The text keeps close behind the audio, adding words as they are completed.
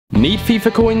Need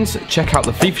FIFA coins? Check out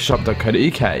the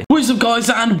FIFAshop.co.uk. What's up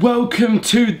guys, and welcome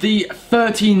to the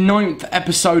 39th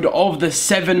episode of the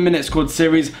 7-minute squad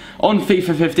series on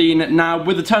FIFA 15. Now,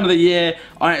 with the turn of the year,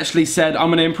 I actually said I'm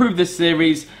going to improve this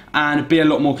series and be a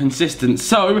lot more consistent.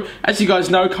 So, as you guys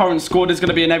know, current squad is going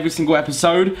to be in every single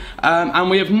episode,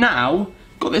 and we have now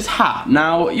got this hat.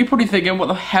 Now, you're probably thinking, what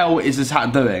the hell is this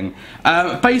hat doing?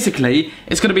 Basically,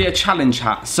 it's going to be a challenge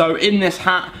hat. So in this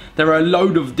hat, there are a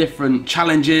load of different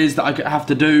challenges that I have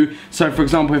to do. So for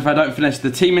example, if I don't finish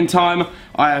the team in time,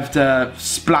 I have to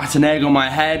splat an egg on my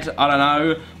head, I don't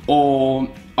know, or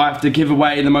I have to give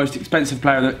away the most expensive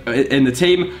player in the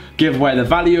team, give away the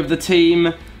value of the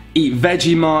team, eat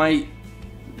Vegemite,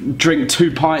 drink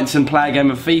 2 pints and play a game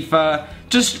of FIFA,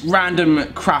 just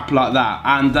random crap like that.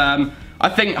 And I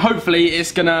think hopefully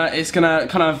it's gonna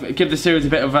kind of give the series a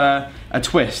bit of a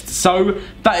twist. So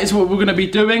that is what we're gonna be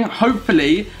doing.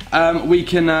 Hopefully we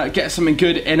can get something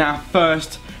good in our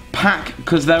first pack,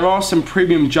 because there are some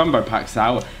premium jumbo packs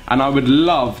out and I would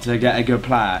love to get a good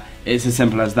player. It's as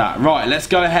simple as that. Right, let's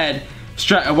go ahead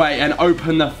straight away and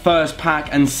open the first pack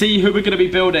and see who we're gonna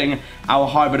be building our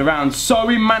hybrid around. So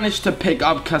we managed to pick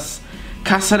up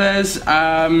Cáceres.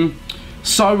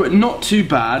 So not too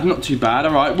bad, not too bad.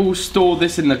 All right, we'll store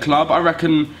this in the club. I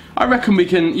reckon we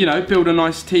can, you know, build a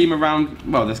nice team around.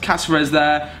 Well, there's Cáceres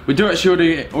there. We do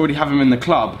actually already have him in the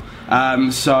club.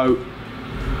 So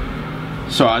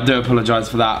I do apologise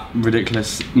for that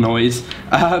ridiculous noise.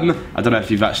 I don't know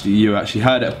if you actually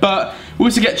heard it, but we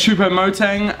also get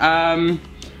Choupo-Moting.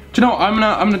 Do you know what? I'm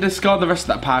gonna discard the rest of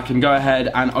that pack and go ahead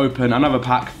and open another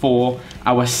pack for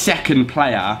our second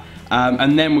player.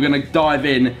 And then we're going to dive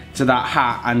in to that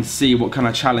hat and see what kind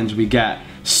of challenge we get.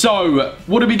 So,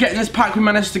 what do we get in this pack? We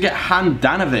managed to get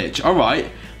Handanovic.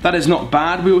 Alright, that is not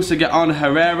bad. We also get Ander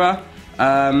Herrera,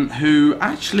 who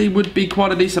actually would be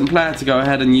quite a decent player to go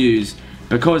ahead and use,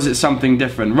 because it's something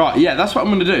different. Right, yeah, that's what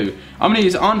I'm going to do. I'm going to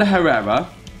use Ander Herrera.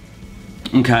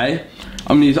 Okay, I'm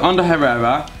going to use Ander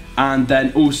Herrera and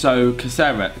then also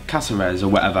Cáceres or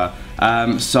whatever.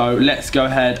 So, let's go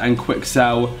ahead and quick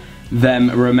sell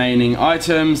them remaining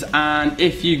items. And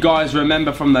if you guys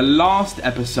remember from the last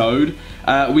episode,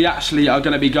 we actually are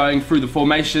going to be going through the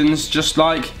formations just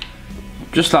like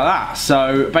that.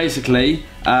 So basically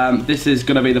this is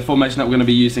going to be the formation that we're going to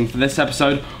be using for this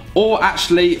episode, or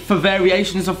actually for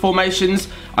variations of formations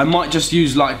I might just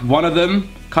use like one of them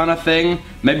kind of thing.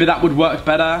 Maybe that would work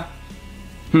better.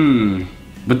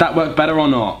 Would that work better or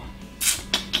not?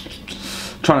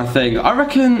 Trying to think. I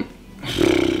reckon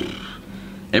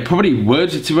it probably would,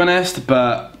 to be honest,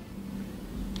 but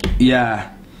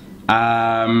yeah.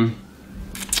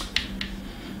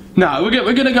 No,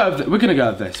 we're gonna go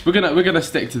with this. We're gonna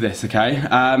stick to this, okay?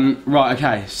 Right,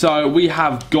 okay. So we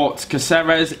have got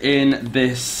Cáceres in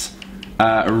this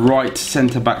right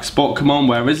centre back spot. Come on,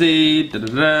 where is he?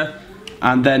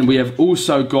 And then we have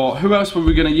also got, who else were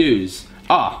we gonna use?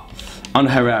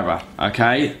 Ander Herrera.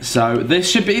 Okay, so this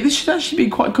should actually be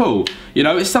quite cool. You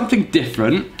know, it's something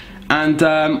different. And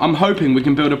I'm hoping we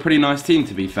can build a pretty nice team,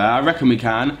 to be fair. I reckon we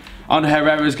can. Ander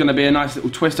Herrera is going to be a nice little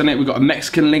twist on it. We've got a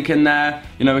Mexican link in there.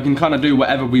 You know, we can kind of do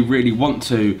whatever we really want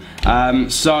to.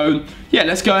 So, yeah,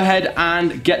 let's go ahead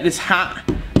and get this hat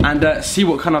and see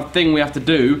what kind of thing we have to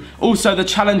do. Also, the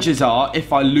challenges are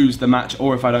if I lose the match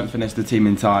or if I don't finish the team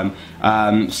in time.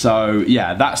 So,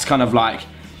 yeah, that's kind of like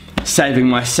saving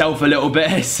myself a little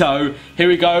bit. So, here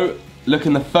we go. Look,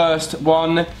 and the first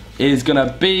one is going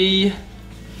to be...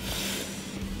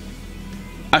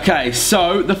 Okay,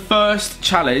 so the first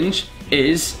challenge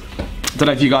is, I don't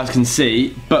know if you guys can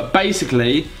see, but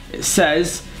basically it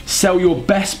says sell your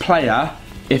best player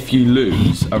if you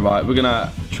lose. Alright, we're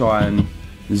gonna try and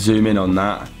zoom in on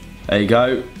that. There you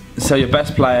go. Sell your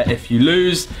best player if you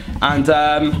lose. And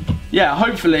yeah,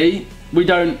 hopefully we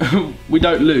don't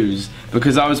lose,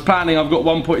 because I was planning, I've got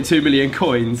 1.2 million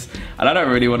coins and I don't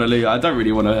really want to lose. I don't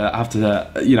really want to have to,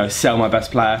 you know, sell my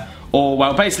best player. Or,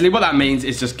 well, basically what that means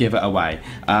is just give it away,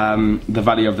 the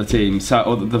value of the team,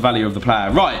 or the value of the player.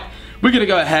 Right, we're going to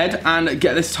go ahead and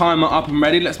get this timer up and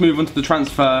ready. Let's move on to the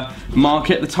transfer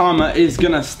market. The timer is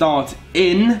going to start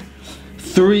in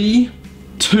 3,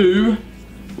 2,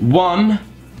 1.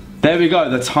 There we go,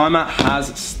 the timer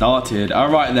has started.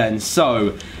 Alright then,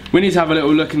 so we need to have a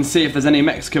little look and see if there's any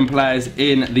Mexican players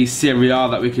in the Serie A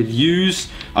that we could use.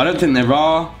 I don't think there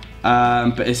are.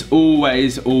 But it's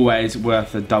always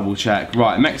worth a double check.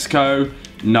 Right, Mexico,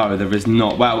 no, there is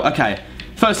not. Well, okay,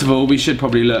 first of all, we should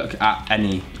probably look at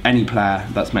any player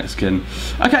that's Mexican.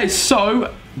 Okay,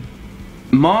 so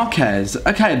Marquez.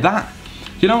 Okay, that,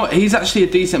 you know what, he's actually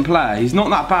a decent player. He's not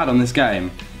that bad on this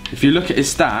game. If you look at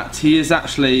his stats, he is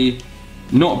actually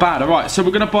Not bad. Alright, so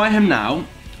we're going to buy him now,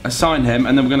 assign him,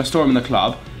 and then we're going to store him in the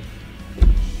club.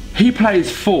 He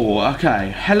plays for, okay,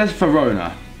 Hellas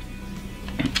Verona.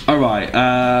 Alright,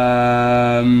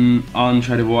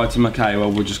 untradeable item. Okay,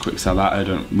 well, we'll just quick sell that. I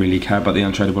don't really care about the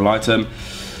untradeable item.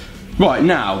 Right,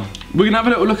 now, we're going to have a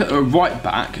little look at a right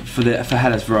back for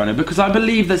Hellas Verona, because I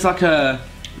believe there's like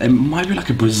it might be like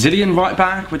a Brazilian right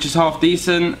back, which is half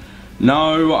decent.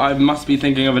 No, I must be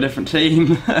thinking of a different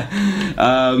team.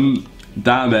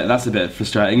 Damn it, that's a bit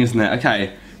frustrating, isn't it?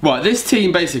 Okay, right, this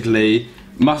team basically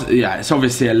yeah, it's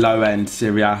obviously a low-end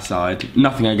Serie A side.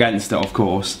 Nothing against it, of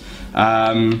course.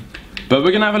 But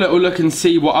we're going to have a little look and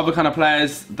see what other kind of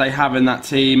players they have in that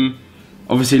team.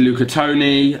 Obviously, Luca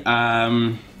Toni.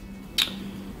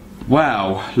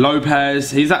 Well,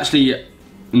 Lopez. He's actually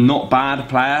not bad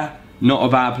player. Not a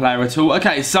bad player at all.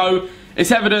 Okay, so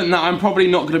it's evident that I'm probably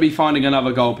not going to be finding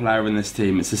another goal player in this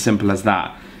team. It's as simple as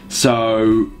that.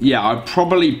 So, yeah, I'm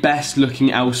probably best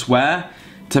looking elsewhere,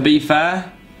 to be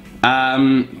fair.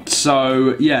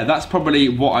 So, yeah, that's probably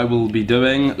what I will be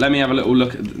doing. Let me have a little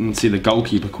look and see the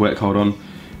goalkeeper quick. Hold on.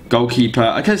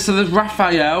 Goalkeeper. Okay, so there's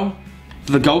Raphael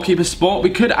for the goalkeeper spot. We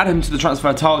could add him to the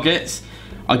transfer targets.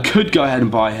 I could go ahead and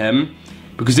buy him,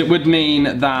 because it would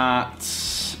mean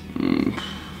that... I'm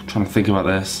trying to think about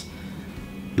this.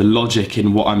 The logic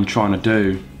in what I'm trying to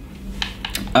do.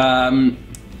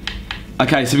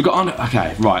 Okay, so we've got...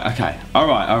 Okay, right, okay.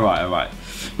 Alright.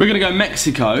 We're going to go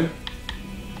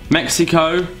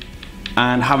Mexico,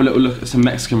 and have a little look at some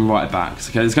Mexican right backs.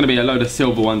 Okay, there's going to be a load of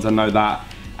silver ones, I know that.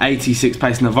 86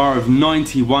 pace, Navarro of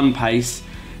 91 pace.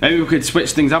 Maybe we could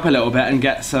switch things up a little bit and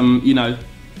get some, you know,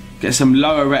 get some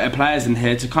lower rated players in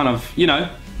here to kind of, you know,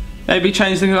 maybe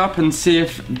change things up and see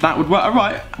if that would work.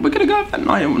 Alright, we're going to go with that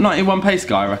 91 pace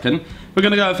guy, I reckon. We're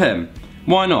going to go with him.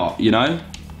 Why not, you know?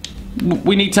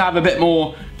 We need to have a bit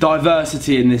more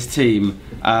diversity in this team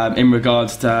in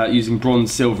regards to using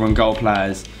bronze, silver and gold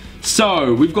players.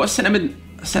 So, we've got a centre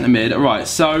mid. Alright,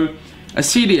 so a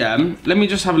CDM. Let me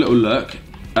just have a little look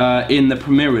in the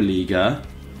Premier Liga.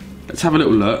 Let's have a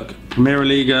little look. Premier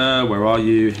Liga, where are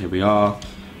you? Here we are.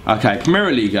 Okay,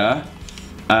 Premier Liga.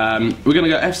 We're going to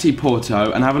go FC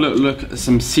Porto and have a little look at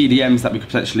some CDMs that we could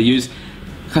potentially use.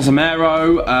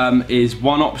 Casemiro is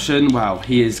one option. Well,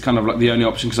 he is kind of like the only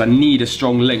option because I need a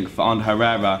strong link for Ander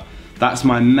Herrera. That's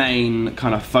my main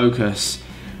kind of focus.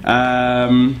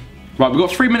 Right, we've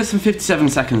got 3 minutes and 57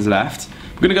 seconds left.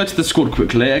 We're going to go to the squad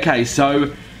quickly. Okay,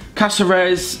 so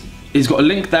Caceres, he's got a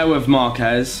link there with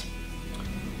Marquez.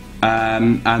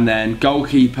 And then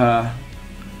goalkeeper,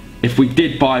 if we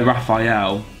did buy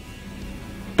Raphael,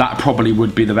 that probably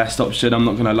would be the best option, I'm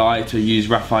not going to lie, to use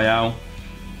Raphael.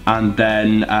 And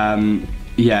then,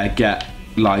 yeah, get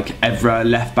like Evra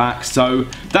left back. So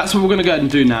that's what we're going to go ahead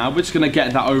and do now. We're just going to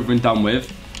get that over and done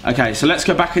with. Okay, so let's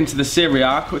go back into the Serie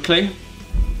A quickly.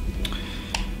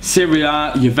 Serie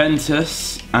A,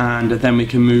 Juventus, and then we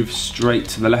can move straight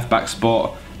to the left back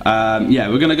spot. Yeah,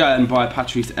 we're going to go ahead and buy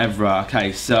Patrice Evra.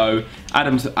 Okay, so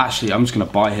Adams, actually, I'm just going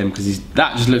to buy him because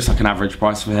that just looks like an average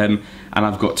price for him. And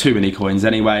I've got too many coins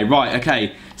anyway. Right,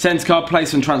 okay. Centre card,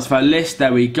 place on transfer list.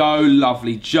 There we go.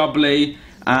 Lovely jubbly.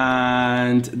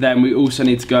 And then we also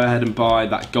need to go ahead and buy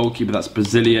that goalkeeper. That's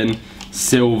Brazilian,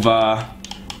 Silva.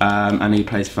 And he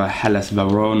plays for Hellas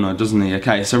Verona, doesn't he?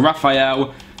 Okay, so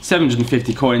Raphael,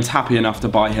 750 coins. Happy enough to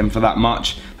buy him for that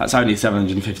much. That's only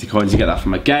 750 coins. You get that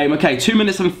from a game. Okay, 2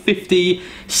 minutes and 50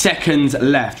 seconds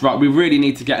left. Right, we really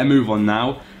need to get a move on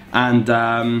now.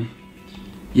 And,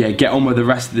 yeah, get on with the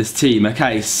rest of this team.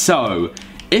 Okay, so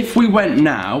if we went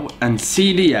now and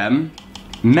CDM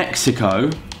Mexico,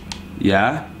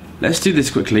 yeah, let's do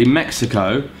this quickly.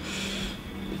 Mexico,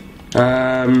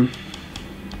 CDM.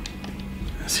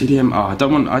 Oh, I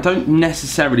don't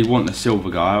necessarily want a silver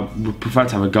guy. I would prefer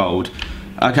to have a gold.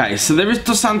 Okay, so there is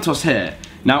Dos Santos here.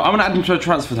 Now I'm gonna add him to a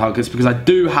transfer targets because I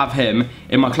do have him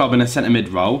in my club in a centre mid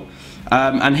role,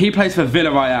 and he plays for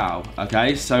Villarreal.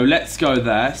 Okay, so let's go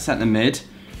there. Centre mid.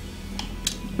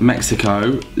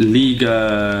 Mexico,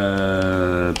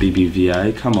 Liga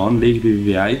BBVA, come on, Liga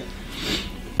BBVA.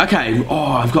 Okay, oh,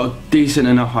 I've got a decent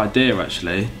enough idea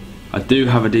actually. I do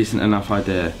have a decent enough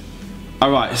idea.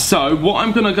 Alright, so what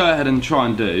I'm going to go ahead and try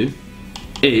and do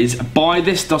is buy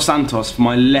this Dos Santos for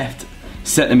my left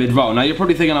centre mid role. Now you're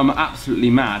probably thinking I'm absolutely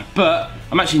mad, but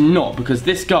I'm actually not, because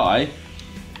this guy,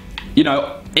 you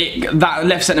know, that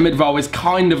left centre mid role is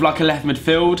kind of like a left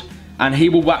midfield. And he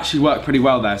will actually work pretty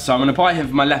well there. So I'm going to buy him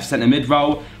for my left centre mid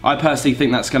role. I personally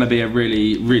think that's going to be a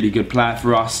really, really good player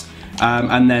for us.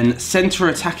 And then centre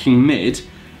attacking mid,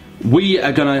 we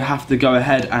are going to have to go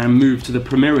ahead and move to the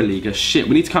Premier League. Shit,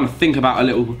 we need to kind of think about a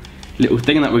little little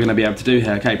thing that we're going to be able to do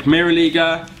here. Okay, Premier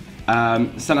Liga,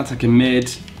 centre attacking mid,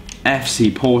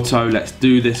 FC Porto. Let's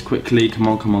do this quickly. Come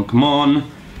on, come on, come on.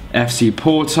 FC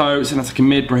Porto, centre attacking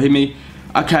mid, Brahimi.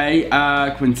 Okay,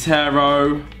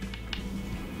 Quintero,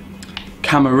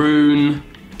 Cameroon,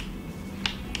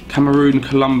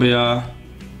 Colombia.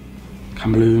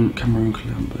 Cameroon,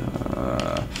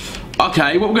 Colombia.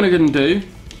 Okay, what we're going to do,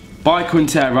 buy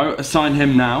Quintero, assign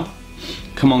him now.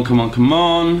 Come on, come on, come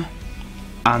on.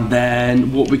 And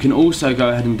then what we can also go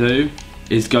ahead and do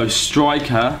is go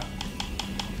striker.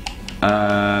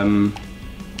 Oh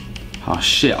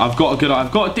shit, I've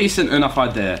got a decent enough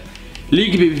idea.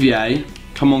 Liga BBVA,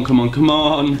 come on, come on, come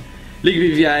on. Liga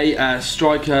BBVA,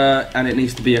 striker, and it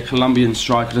needs to be a Colombian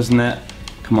striker, doesn't it?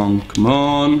 Come on, come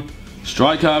on.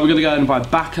 Striker, we're going to go ahead and buy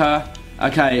Bacca.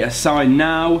 Okay, assign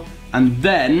now. And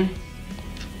then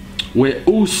we're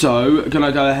also going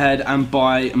to go ahead and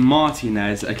buy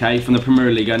Martinez, okay, from the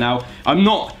Premier Liga. Now,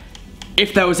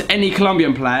 if there was any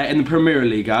Colombian player in the Premier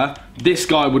Liga, this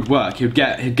guy would work. He'd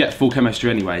get full chemistry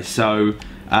anyway. So,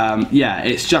 yeah,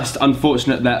 it's just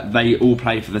unfortunate that they all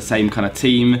play for the same kind of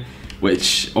team,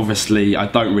 which obviously I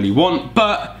don't really want.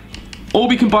 But, or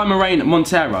we can buy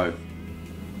Montero.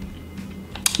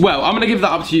 Well, I'm going to give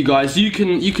that up to you guys. You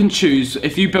can choose,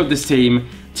 if you build this team,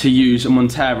 to use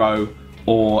Montero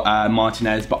or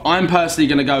Martinez. But I'm personally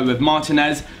going to go with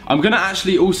Martinez. I'm going to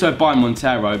actually also buy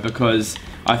Montero because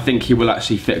I think he will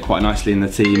actually fit quite nicely in the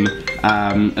team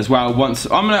as well.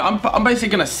 I'm basically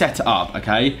going to set it up,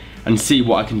 okay, and see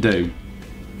what I can do.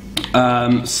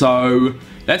 So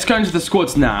let's go into the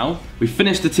squads now. We've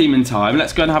finished the team in time.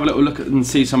 Let's go and have a little look at and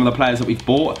see some of the players that we've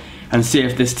bought and see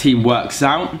if this team works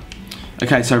out.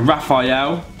 Okay, so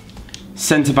Raphael,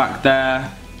 centre back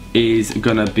there is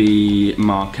gonna be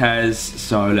Marquez.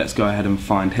 So let's go ahead and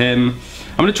find him.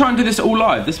 I'm gonna try and do this all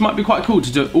live. This might be quite cool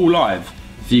to do it all live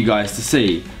for you guys to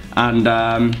see. And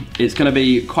it's gonna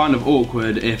be kind of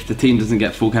awkward if the team doesn't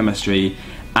get full chemistry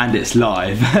and it's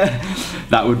live.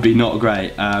 That would be not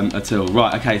great at all.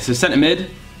 Right, okay, so centre mid.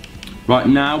 Right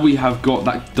now we have got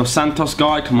that Dos Santos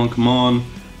guy. Come on, come on.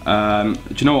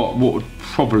 Do you know what would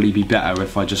probably be better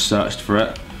if I just searched for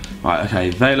it? Right,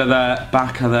 okay, Taylr there,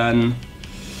 Bacca then.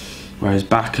 Where is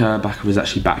Bacca? Bacca was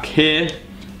actually back here.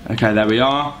 Okay, there we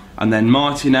are. And then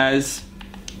Martinez,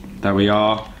 there we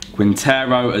are.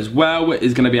 Quintero as well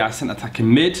is going to be our centre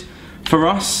attacking mid for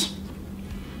us.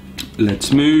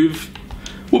 Let's move.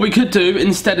 What we could do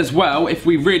instead as well, if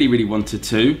we really, really wanted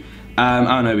to,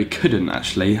 oh no, we couldn't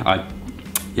actually.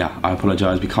 Yeah, I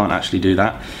apologise, we can't actually do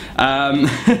that.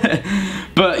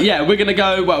 But yeah, we're going to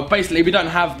go, well, basically we don't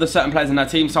have the certain players in our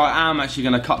team, so I am actually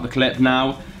going to cut the clip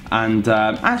now. And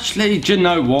actually, do you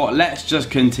know what? Let's just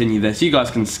continue this. You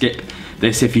guys can skip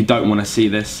this if you don't want to see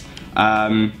this.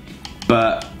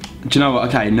 But do you know what?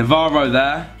 Okay, Navarro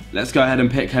there. Let's go ahead and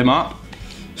pick him up.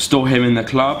 Store him in the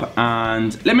club.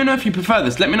 And let me know if you prefer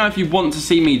this. Let me know if you want to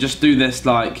see me just do this,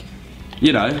 like,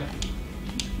 you know,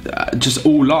 just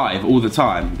all live all the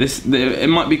time. It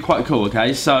might be quite cool,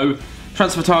 okay? So,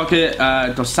 transfer target,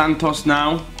 Dos Santos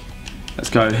now. Let's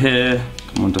go here.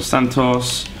 Come on, Dos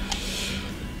Santos.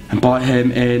 And buy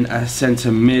him in a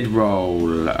centre mid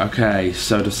role. Okay,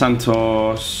 so Dos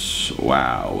Santos.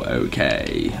 Wow,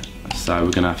 okay. So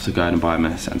we're going to have to go ahead and buy him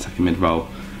in a centre mid role.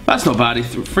 That's not bad.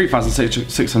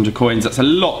 3,600 coins. That's a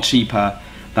lot cheaper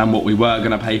than what we were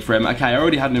going to pay for him. Okay, I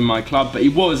already had him in my club, but he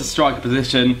was a striker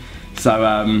position.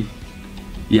 So,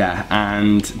 yeah,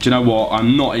 and do you know what?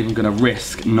 I'm not even going to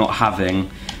risk not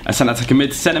having a centre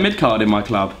mid card in my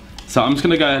club. So I'm just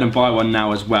going to go ahead and buy one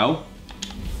now as well.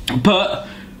 But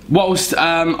whilst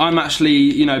I'm actually,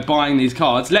 you know, buying these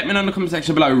cards, let me know in the comment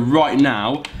section below right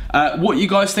now what you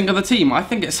guys think of the team. I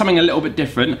think it's something a little bit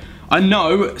different. I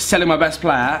know selling my best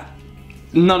player,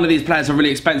 none of these players are really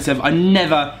expensive. I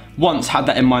never once had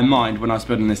that in my mind when I was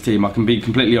building this team. I can be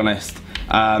completely honest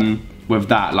with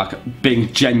that, like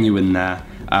being genuine there.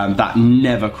 That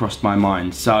never crossed my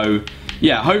mind. So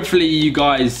yeah, hopefully you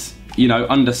guys, you know,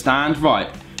 understand. Right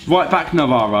back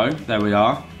Navarro, there we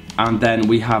are. And then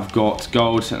we have got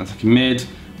gold, centre attacking mid.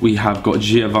 We have got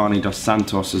Giovanni Dos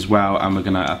Santos as well, and we're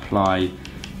going to apply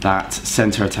that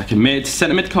centre attacking mid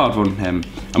card on him.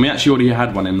 And we actually already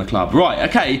had one in the club. Right,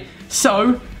 okay,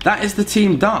 so that is the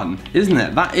team done, isn't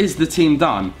it? That is the team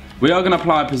done. We are going to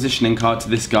apply a positioning card to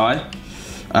this guy.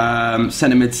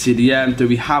 Centre mid CDM, do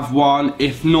we have one?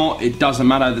 If not, it doesn't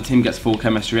matter, the team gets full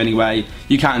chemistry anyway.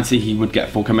 You can see he would get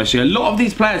full chemistry. A lot of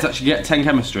these players actually get 10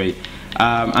 chemistry.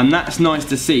 And that's nice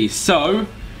to see. So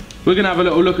we're going to have a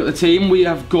little look at the team. We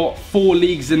have got 4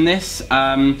 leagues in this.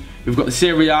 We've got the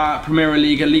Serie A, Primera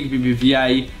Liga, Liga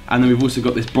BBVA, and then we've also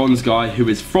got this bronze guy who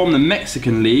is from the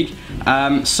Mexican League.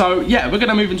 So yeah, we're going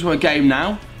to move into a game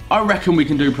now. I reckon we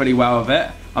can do pretty well with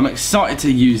it. I'm excited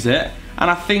to use it. And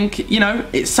I think, you know,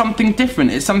 it's something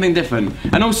different. It's something different.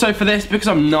 And also for this, because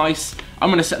I'm nice, I'm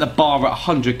going to set the bar at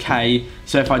 100k.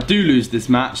 So if I do lose this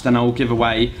match, then I'll give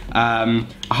away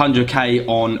 100k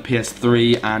on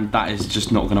PS3. And that is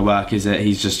just not going to work, is it?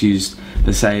 He's just used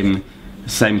the same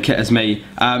kit as me.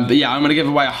 But yeah, I'm going to give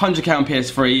away 100k on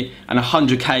PS3 and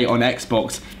 100k on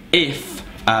Xbox if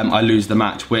I lose the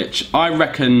match, which I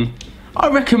reckon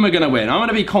we're going to win. I'm going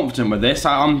to be confident with this.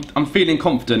 I'm feeling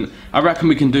confident. I reckon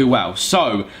we can do well.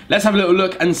 So, let's have a little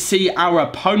look and see our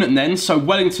opponent then. So,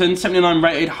 Wellington, 79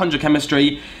 rated, 100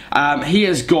 chemistry. He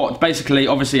has got, basically,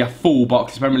 obviously a full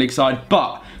box Premier League side,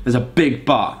 but there's a big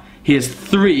but. He has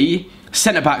 3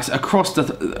 centre-backs across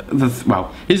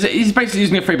well, he's basically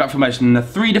using a 3-back formation, and the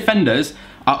 3 defenders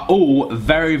are all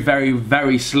very, very,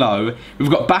 very slow. We've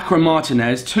got Bakker and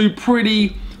Martinez, 2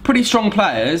 pretty strong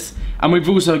players. And we've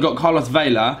also got Carlos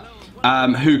Vela,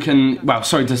 who can, well,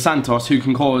 sorry, Dos Santos, who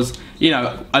can cause, you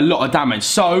know, a lot of damage.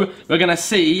 So, we're going to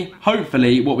see,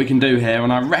 hopefully, what we can do here.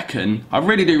 And I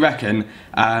really do reckon,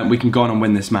 we can go on and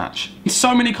win this match.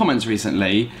 So many comments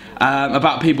recently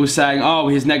about people saying, oh,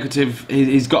 he's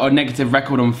got a negative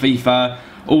record on FIFA,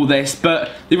 all this.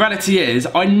 But the reality is,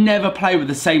 I never play with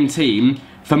the same team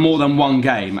for more than 1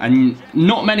 game. And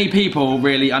not many people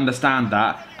really understand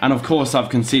that. And of course, I've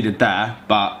conceded there,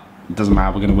 but it doesn't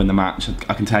matter, we're going to win the match,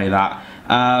 I can tell you that.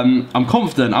 I'm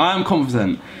confident, I am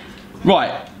confident.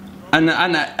 Right, and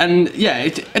yeah,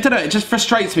 I don't know, it just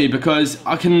frustrates me because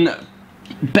I can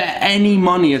bet any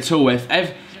money at all if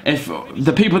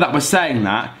the people that were saying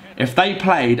that, if they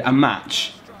played a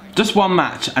match, just 1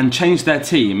 match, and changed their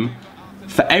team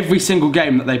for every single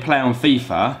game that they play on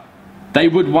FIFA, they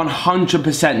would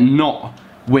 100% not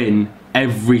win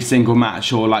every single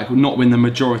match, or like not win the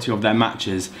majority of their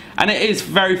matches. And it is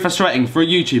very frustrating for a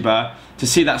YouTuber to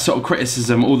see that sort of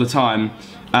criticism all the time,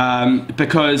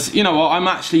 because, you know what, I'm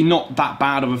actually not that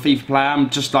bad of a FIFA player. I'm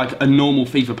just like a normal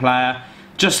FIFA player,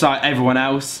 just like everyone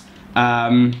else.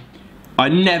 I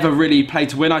never really play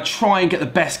to win. I try and get the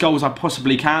best goals I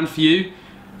possibly can for you,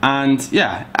 and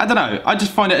yeah, I don't know, I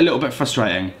just find it a little bit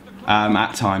frustrating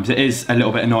at times. It is a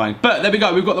little bit annoying, but there we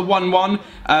go, we've got the 1-1.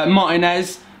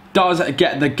 Martinez does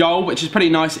get the goal, which is pretty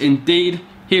nice indeed.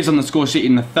 He is on the score sheet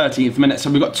in the 13th minute, so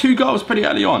we've got 2 goals pretty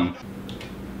early on.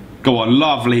 Go on,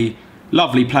 lovely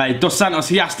play. Dos Santos,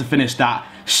 he has to finish that.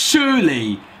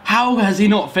 Surely, how has he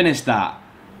not finished that?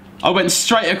 I went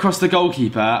straight across the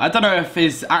goalkeeper. I don't know if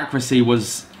his accuracy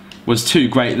was too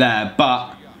great there,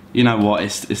 but you know what,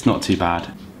 it's not too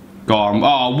bad. Go on,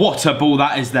 oh, what a ball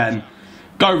that is then.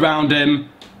 Go round him,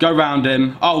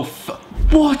 Oh,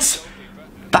 what?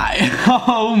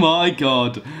 Oh my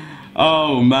god.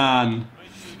 Oh man.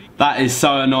 That is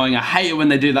so annoying. I hate it when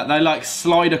they do that. They like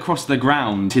slide across the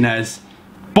ground. Martinez.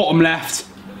 Bottom left.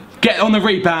 Get on the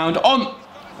rebound. On.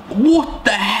 What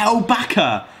the hell,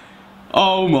 Bakker?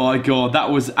 Oh my god.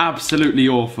 That was absolutely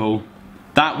awful.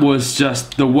 That was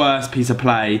just the worst piece of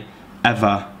play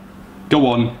ever. Go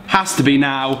on. Has to be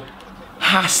now.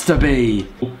 Has to be.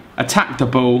 Attack the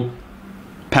ball.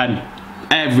 Pen.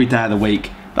 Every day of the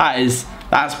week. That's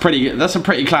a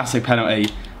pretty classic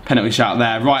penalty shot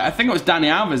there. Right, I think it was Dani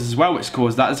Alves as well which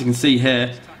caused that, as you can see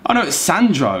here. Oh no, it's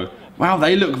Sandro. Wow,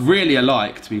 they look really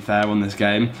alike, to be fair, on this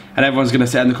game. And everyone's going to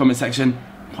say in the comment section,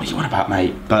 what are you on about,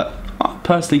 mate? But I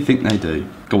personally think they do.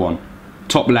 Go on.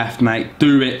 Top left, mate.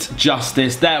 Do it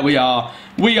justice. There we are.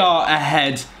 We are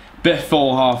ahead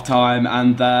before half-time,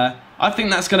 and I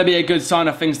think that's going to be a good sign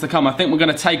of things to come. I think we're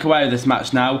going to take away this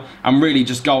match now and really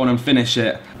just go on and finish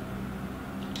it.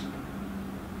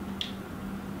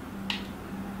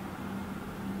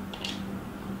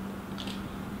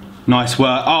 Nice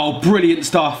work. Oh, brilliant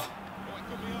stuff.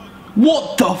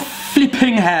 What the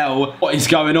flipping hell? What is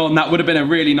going on? That would have been a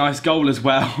really nice goal as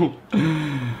well.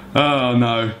 Oh,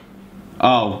 no.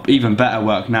 Oh, even better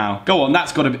work now. Go on,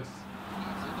 that's got to be...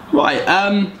 Right,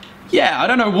 yeah, I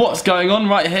don't know what's going on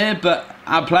right here, but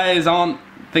our players aren't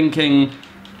thinking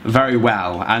very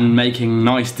well and making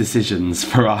nice decisions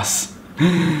for us.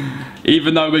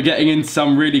 Even though we're getting in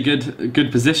some really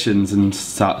good positions and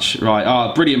such. Right,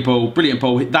 oh, brilliant ball, brilliant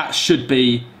ball. That should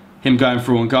be him going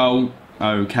through on goal.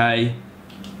 Okay.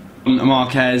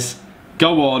 Marquez,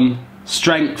 go on.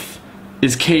 Strength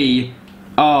is key.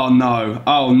 Oh no,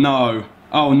 oh no,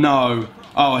 oh no.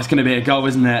 Oh, it's going to be a goal,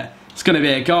 isn't it? It's going to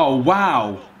be a goal,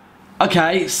 wow.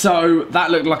 Okay, so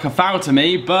that looked like a foul to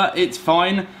me, but it's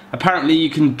fine. Apparently you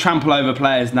can trample over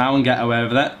players now and get away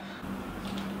with it.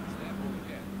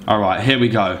 Alright, here we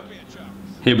go.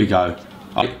 Here we go.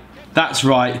 Oh, that's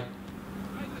right.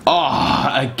 Oh,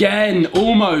 again,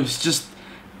 almost. Just,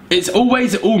 it's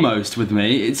always almost with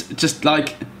me. It's just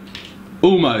like,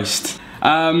 almost.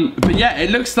 But yeah,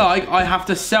 it looks like I have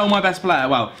to sell my best player.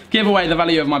 Well, give away the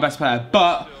value of my best player.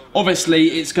 But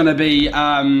obviously, it's going to be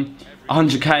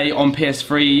 100k on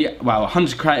PS3. Well,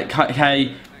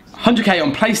 100k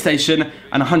on PlayStation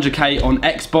and 100k on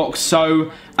Xbox.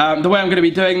 So the way I'm going to be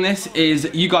doing this is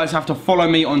you guys have to follow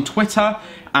me on Twitter,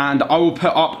 and I will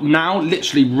put up now,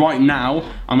 literally right now,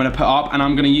 I'm going to put up, and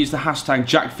I'm going to use the hashtag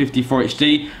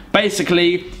Jack54HD.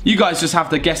 Basically, you guys just have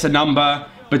to guess a number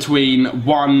between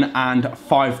 1 and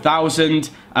 5,000,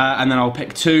 and then I'll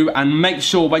pick 2, and make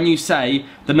sure when you say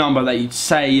the number that you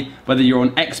say whether you're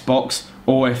on Xbox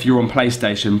or if you're on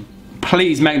PlayStation.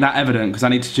 Please make that evident, because I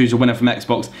need to choose a winner from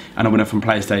Xbox and a winner from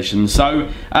PlayStation. So,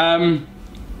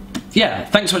 yeah,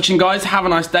 thanks for watching, guys. Have a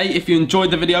nice day. If you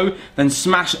enjoyed the video, then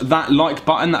smash that like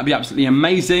button. That'd be absolutely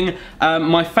amazing.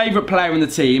 My favourite player in the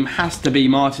team has to be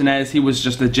Martinez. He was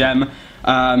just a gem.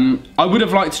 I would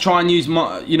have liked to try and use,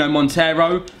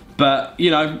 Montero, but,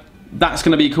 that's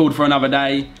going to be called for another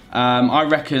day. I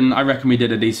reckon we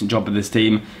did a decent job with this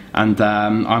team, and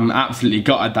I'm absolutely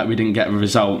gutted that we didn't get a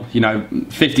result.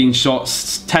 15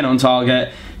 shots, 10 on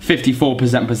target,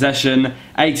 54% possession,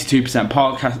 82%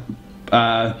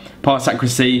 pass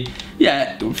accuracy.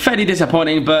 Yeah, fairly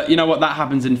disappointing, but you know what? That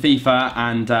happens in FIFA,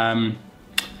 and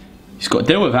you just got to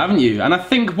deal with it, haven't you? And I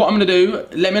think what I'm going to do,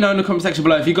 let me know in the comment section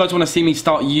below if you guys want to see me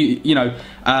start,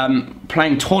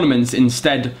 playing tournaments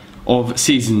instead of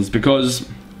seasons, because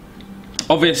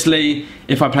obviously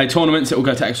if I play tournaments it will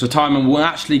go to extra time and we'll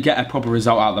actually get a proper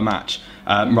result out of the match,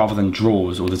 rather than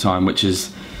draws all the time, which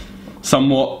is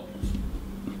somewhat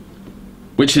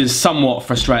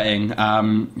frustrating.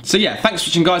 So yeah, thanks for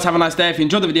watching, guys. Have a nice day. If you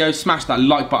enjoyed the video, smash that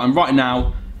like button right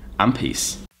now, and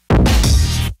peace.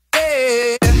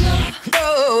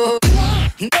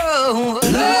 No.